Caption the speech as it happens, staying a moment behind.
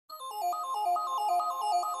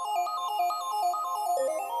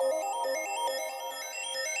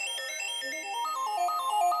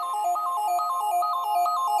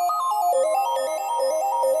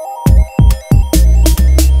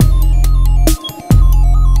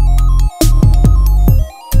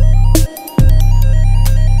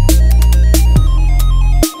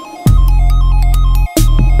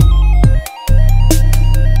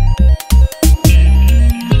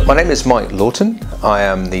is Mike Lawton. I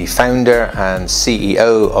am the founder and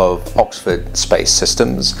CEO of Oxford Space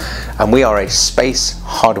Systems, and we are a space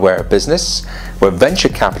hardware business. We're venture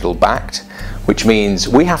capital backed, which means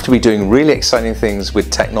we have to be doing really exciting things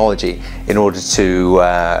with technology in order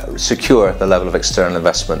to secure the level of external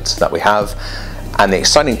investment that we have. And the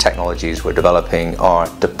exciting technologies we're developing are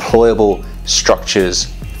deployable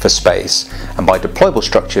structures for space. And by deployable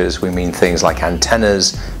structures, we mean things like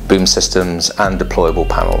antennas, boom systems, and deployable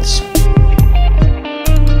panels.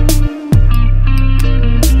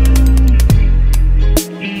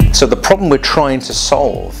 So the problem we're trying to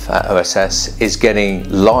solve at OSS is getting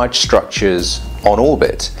large structures on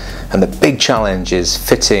orbit. And the big challenge is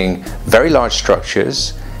fitting very large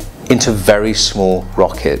structures into very small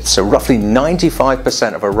rockets. So roughly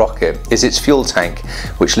 95% of a rocket is its fuel tank,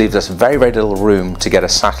 which leaves us very, very little room to get a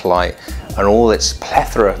satellite and all its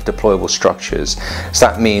plethora of deployable structures. So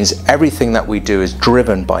that means everything that we do is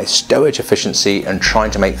driven by stowage efficiency and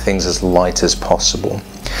trying to make things as light as possible.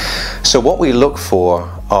 So what we look for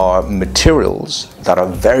are materials that are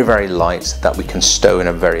very, very light that we can stow in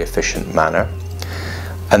a very efficient manner.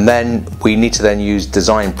 And then we need to then use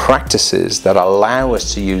design practices that allow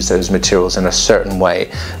us to use those materials in a certain way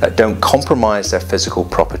that don't compromise their physical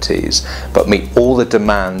properties, but meet all the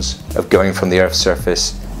demands of going from the Earth's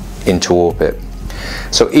surface into orbit.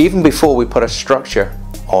 So even before we put a structure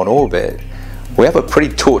on orbit, we have a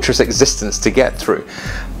pretty torturous existence to get through.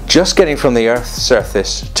 Just getting from the Earth's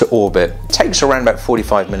surface to orbit takes around about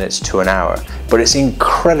 45 minutes to an hour, but it's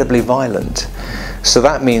incredibly violent. So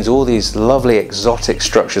that means all these lovely exotic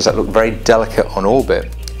structures that look very delicate on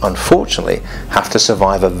orbit, unfortunately, have to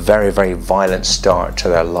survive a very, very violent start to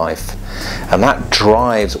their life. And that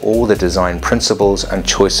drives all the design principles and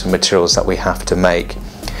choice of materials that we have to make.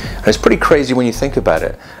 And it's pretty crazy when you think about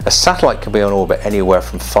it. A satellite can be on orbit anywhere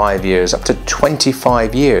from 5 years up to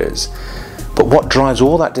 25 years. But what drives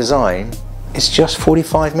all that design is just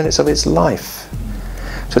 45 minutes of its life.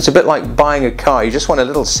 So it's a bit like buying a car. You just want a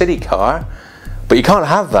little city car, but you can't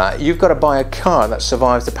have that. You've got to buy a car that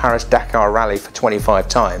survives the Paris-Dakar rally for 25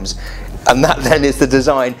 times. And that then is the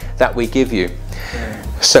design that we give you.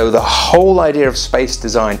 So the whole idea of space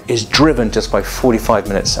design is driven just by 45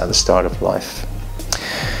 minutes at the start of life.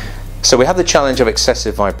 So we have the challenge of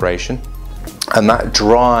excessive vibration, and that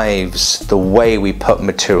drives the way we put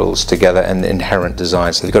materials together and the inherent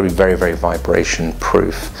design. So they've got to be very, very vibration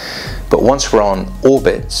proof. But once we're on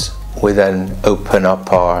orbit, we then open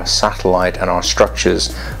up our satellite and our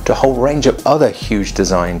structures to a whole range of other huge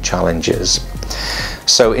design challenges.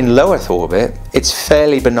 So in low Earth orbit, it's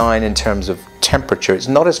fairly benign in terms of temperature. It's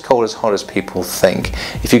not as cold as hot as people think.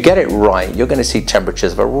 If you get it right, you're going to see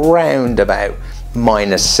temperatures of around about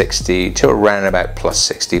 -60 to around about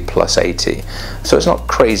 +60, +80. So it's not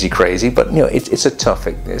crazy, but you know, it's a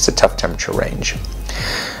tough temperature range.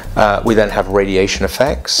 We then have radiation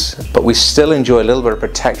effects, but we still enjoy a little bit of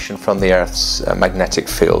protection from the Earth's magnetic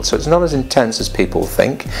field. So it's not as intense as people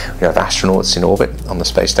think. We have astronauts in orbit on the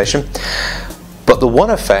space station. But the one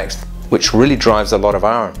effect which really drives a lot of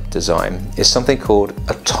our design is something called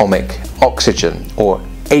atomic oxygen, or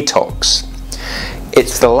ATOX.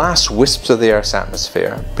 It's the last wisps of the Earth's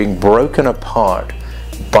atmosphere being broken apart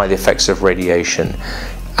by the effects of radiation.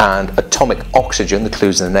 And atomic oxygen, the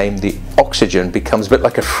clue's in the name, the oxygen becomes a bit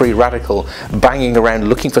like a free radical banging around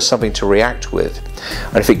looking for something to react with.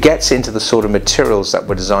 And if it gets into the sort of materials that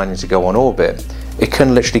we're designing to go on orbit, it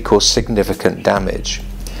can literally cause significant damage.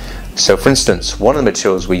 So for instance, one of the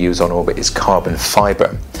materials we use on orbit is carbon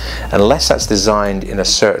fiber. Unless that's designed in a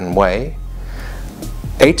certain way,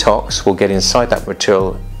 ATOX will get inside that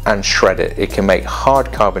material and shred it. It can make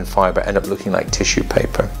hard carbon fiber end up looking like tissue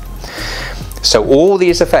paper. So all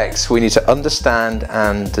these effects we need to understand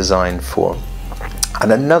and design for.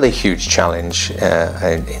 And another huge challenge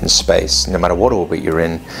in space, no matter what orbit you're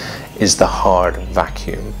in, is the hard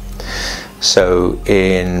vacuum. So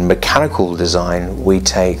in mechanical design, we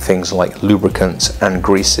take things like lubricants and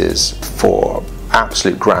greases for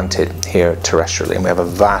absolute granted here terrestrially, and we have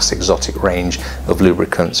a vast exotic range of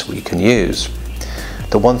lubricants we can use.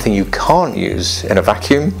 The one thing you can't use in a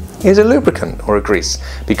vacuum is a lubricant or a grease,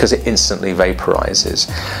 because it instantly vaporizes.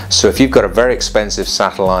 So if you've got a very expensive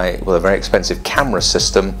satellite with a very expensive camera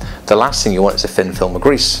system, the last thing you want is a thin film of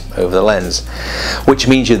grease over the lens, which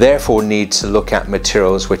means you therefore need to look at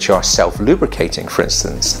materials which are self-lubricating, for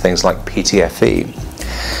instance, things like PTFE.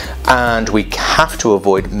 And we have to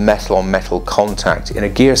avoid metal-on-metal contact in a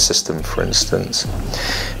gear system, for instance,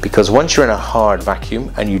 because once you're in a hard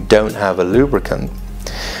vacuum and you don't have a lubricant,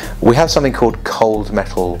 we have something called cold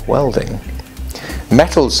metal welding.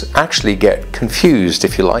 Metals actually get confused,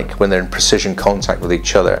 if you like, when they're in precision contact with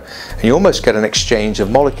each other, and you almost get an exchange of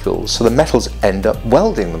molecules, so the metals end up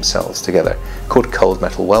welding themselves together, called cold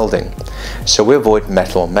metal welding. So we avoid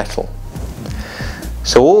metal on metal.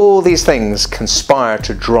 So all these things conspire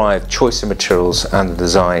to drive choice of materials and the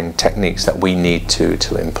design techniques that we need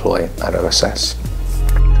to employ at OSS.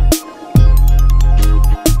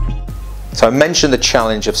 So I mentioned the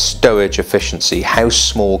challenge of stowage efficiency. How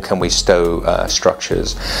small can we stow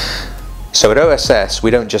structures? So at OSS, we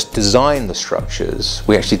don't just design the structures,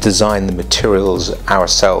 we actually design the materials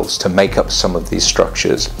ourselves to make up some of these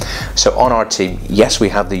structures. So on our team, yes, we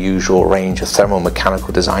have the usual range of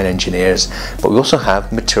thermomechanical design engineers, but we also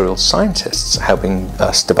have material scientists helping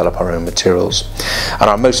us develop our own materials. And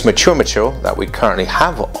our most mature material that we currently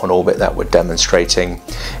have on orbit that we're demonstrating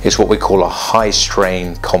is what we call a high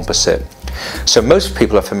strain composite. So most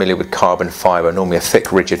people are familiar with carbon fiber, normally a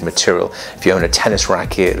thick rigid material. If you own a tennis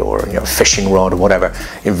racket or a fishing rod or whatever,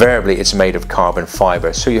 invariably it's made of carbon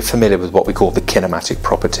fiber, so you're familiar with what we call the kinematic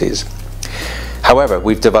properties. However,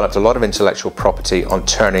 we've developed a lot of intellectual property on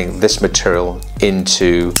turning this material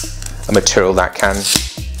into a material that can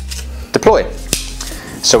deploy.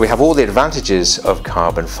 So we have all the advantages of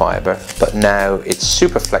carbon fiber, but now it's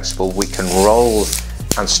super flexible. We can roll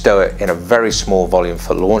and stow it in a very small volume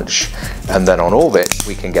for launch, and then on orbit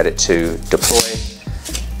we can get it to deploy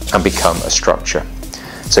and become a structure.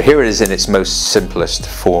 So here it is in its most simplest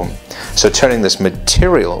form. So turning this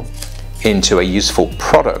material into a useful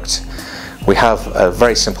product, we have a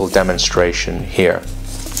very simple demonstration here.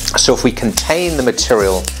 So if we contain the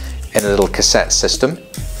material in a little cassette system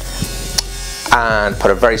and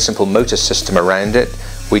put a very simple motor system around it,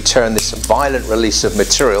 we turn this violent release of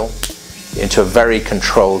material into a very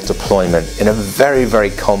controlled deployment in a very, very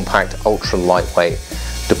compact, ultra lightweight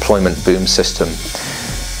deployment boom system.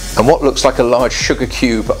 And what looks like a large sugar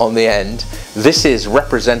cube on the end, this is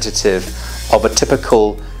representative of a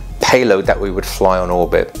typical payload that we would fly on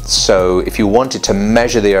orbit. So if you wanted to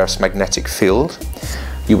measure the Earth's magnetic field,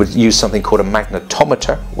 you would use something called a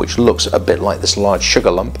magnetometer, which looks a bit like this large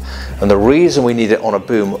sugar lump. And the reason we need it on a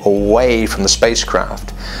boom away from the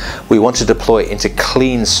spacecraft, we want to deploy it into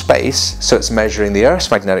clean space, so it's measuring the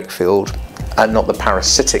Earth's magnetic field and not the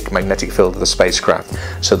parasitic magnetic field of the spacecraft.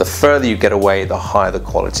 So the further you get away, the higher the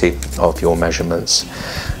quality of your measurements.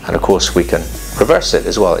 And of course we can reverse it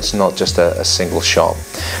as well. It's not just a single shot.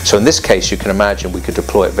 So in this case, you can imagine we could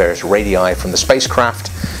deploy at various radii from the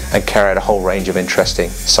spacecraft and carry out a whole range of interesting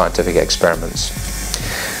scientific experiments.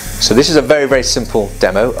 So this is a very, very simple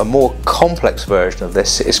demo. A more complex version of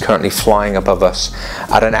this is currently flying above us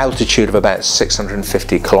at an altitude of about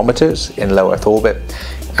 650 kilometers in low Earth orbit.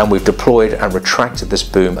 And we've deployed and retracted this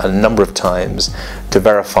boom a number of times to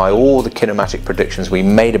verify all the kinematic predictions we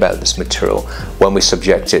made about this material when we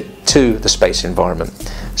subject it to the space environment.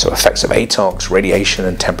 So effects of ATOX, radiation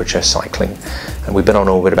and temperature cycling. And we've been on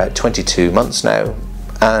orbit about 22 months now,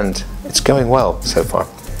 and it's going well so far.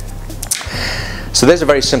 So there's a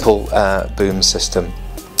very simple boom system.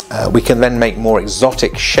 We can then make more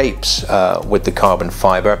exotic shapes with the carbon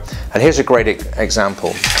fiber. And here's a great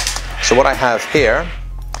example. So what I have here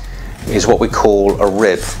is what we call a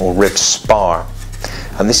rib or ribbed spar,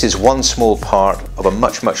 and this is one small part of a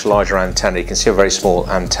much larger antenna. You can see a very small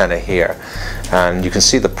antenna here, and you can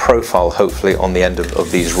see the profile hopefully on the end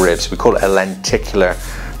of these ribs. We call it a lenticular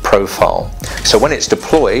profile. So when it's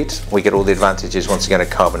deployed, we get all the advantages once again of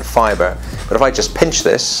carbon fiber, but if I just pinch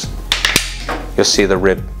this, you'll see the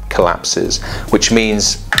rib collapses, which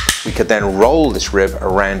means we could then roll this rib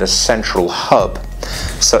around a central hub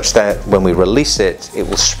such that when we release it, it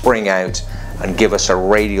will spring out and give us a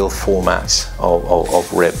radial format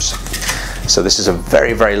of ribs. So this is a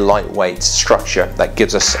very lightweight structure that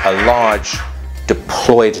gives us a large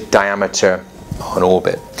deployed diameter on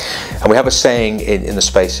orbit. And we have a saying in the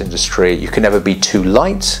space industry, you can never be too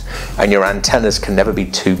light and your antennas can never be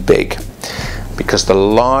too big, because the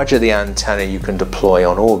larger the antenna you can deploy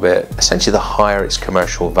on orbit, essentially the higher its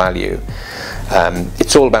commercial value.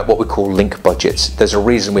 It's all about what we call link budgets. There's a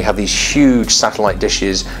reason we have these huge satellite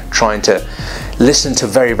dishes trying to listen to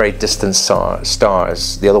very distant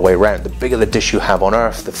stars. The other way around, the bigger the dish you have on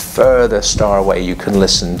Earth, the further star away you can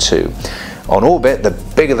listen to. On orbit, the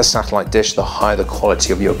bigger the satellite dish, the higher the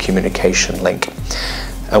quality of your communication link.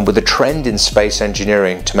 And with the trend in space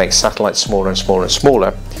engineering to make satellites smaller and smaller and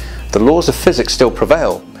smaller, the laws of physics still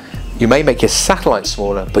prevail. You may make your satellite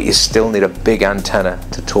smaller, but you still need a big antenna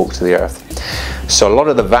to talk to the Earth. So a lot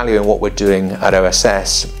of the value in what we're doing at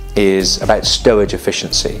OSS is about stowage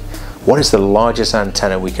efficiency. What is the largest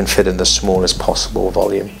antenna we can fit in the smallest possible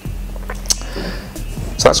volume?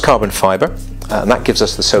 So that's carbon fiber. and that gives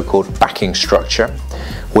us the so-called backing structure.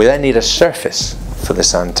 We then need a surface for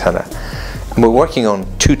this antenna. And we're working on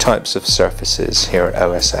two types of surfaces here at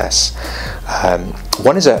OSS.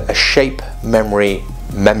 One is a shape memory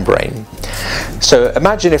membrane. So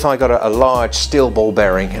imagine if I got a large steel ball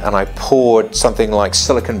bearing and I poured something like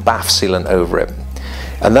silicon bath sealant over it,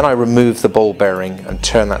 and then I remove the ball bearing and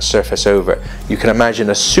turn that surface over. You can imagine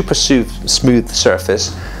a super smooth surface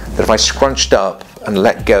that if I scrunched up and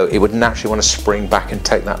let go, it would naturally want to spring back and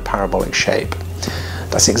take that parabolic shape.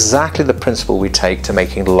 That's exactly the principle we take to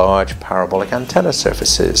making large parabolic antenna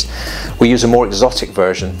surfaces. We use a more exotic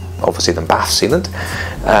version, obviously, than bath sealant,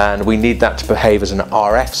 and we need that to behave as an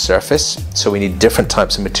RF surface, so we need different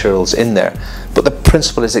types of materials in there. But the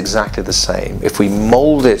principle is exactly the same. If we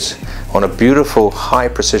mold it on a beautiful high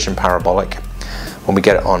precision parabolic, when we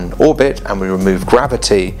get it on orbit and we remove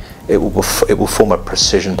gravity, it will form a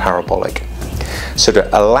precision parabolic. So to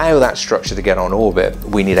allow that structure to get on orbit,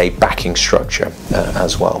 we need a backing structure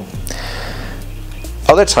as well.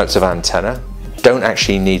 Other types of antenna don't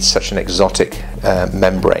actually need such an exotic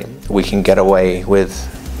membrane. We can get away with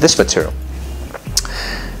this material.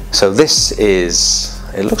 So this is,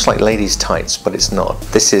 it looks like ladies' tights, but it's not.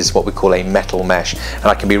 This is what we call a metal mesh, and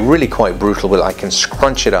I can be really quite brutal with it. I can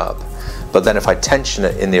scrunch it up, but then if I tension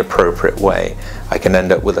it in the appropriate way, I can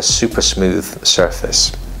end up with a super smooth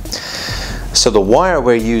surface. So the wire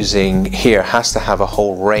we're using here has to have a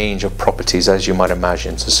whole range of properties, as you might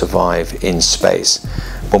imagine, to survive in space.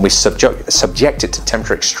 When we subject it to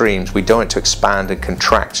temperature extremes, we don't want it to expand and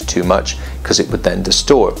contract too much because it would then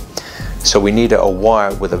distort. So we need a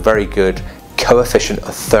wire with a very good coefficient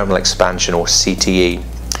of thermal expansion, or CTE.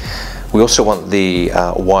 We also want the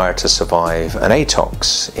wire to survive an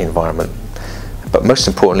ATOX environment. But most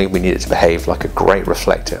importantly, we need it to behave like a great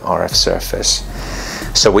reflector RF surface.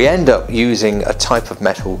 So we end up using a type of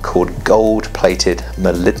metal called gold-plated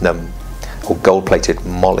molybdenum, or gold-plated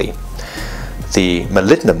moly. The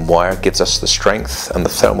molybdenum wire gives us the strength and the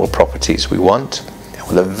thermal properties we want,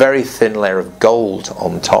 with a very thin layer of gold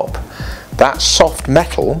on top. That soft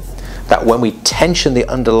metal, that when we tension the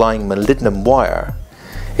underlying molybdenum wire,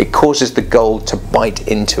 it causes the gold to bite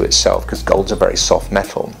into itself, because gold's a very soft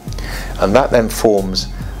metal. And that then forms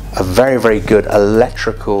a very, very good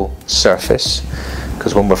electrical surface,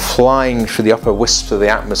 because when we're flying through the upper wisps of the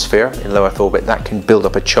atmosphere in low Earth orbit, that can build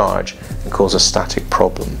up a charge and cause a static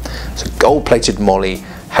problem. So gold-plated moly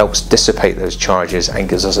helps dissipate those charges and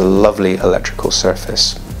gives us a lovely electrical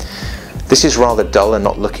surface. This is rather dull and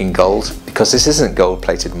not looking gold, because this isn't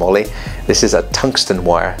gold-plated moly. This is a tungsten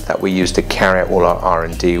wire that we use to carry out all our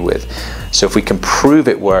R&D with. So if we can prove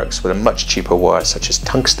it works with a much cheaper wire such as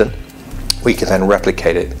tungsten, we can then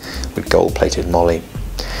replicate it with gold-plated moly.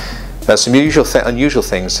 There's some unusual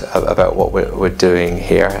things about what we're doing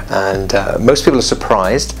here, and most people are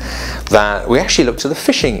surprised that we actually look to the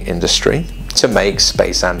fishing industry to make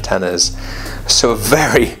space antennas. So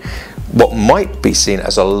what might be seen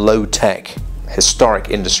as a low-tech historic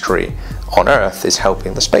industry on Earth is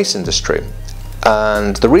helping the space industry.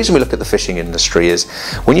 And the reason we look at the fishing industry is,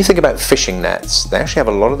 when you think about fishing nets, they actually have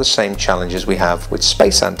a lot of the same challenges we have with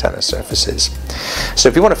space antenna surfaces. So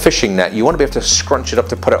if you want a fishing net, you want to be able to scrunch it up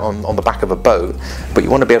to put it on the back of a boat, but you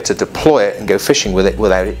want to be able to deploy it and go fishing with it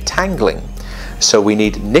without it tangling. So we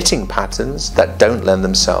need knitting patterns that don't lend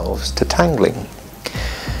themselves to tangling.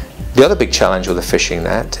 The other big challenge with a fishing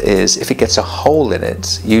net is, if it gets a hole in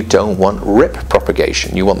it, you don't want rip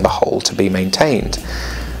propagation. You want the hole to be maintained.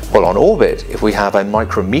 Well, on orbit, if we have a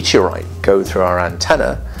micrometeorite go through our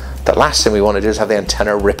antenna, the last thing we want to do is have the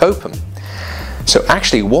antenna rip open. So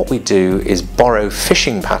actually what we do is borrow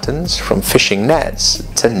fishing patterns from fishing nets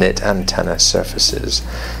to knit antenna surfaces.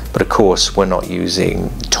 But of course, we're not using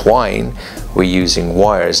twine, we're using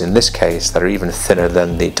wires, in this case, that are even thinner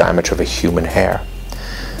than the diameter of a human hair,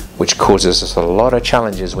 which causes us a lot of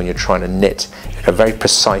challenges when you're trying to knit in a very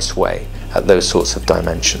precise way at those sorts of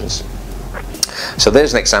dimensions. So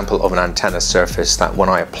there's an example of an antenna surface that, when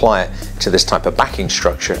I apply it to this type of backing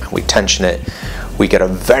structure and we tension it, we get a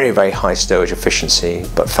very, very high stowage efficiency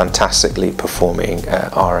but fantastically performing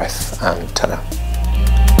RF antenna.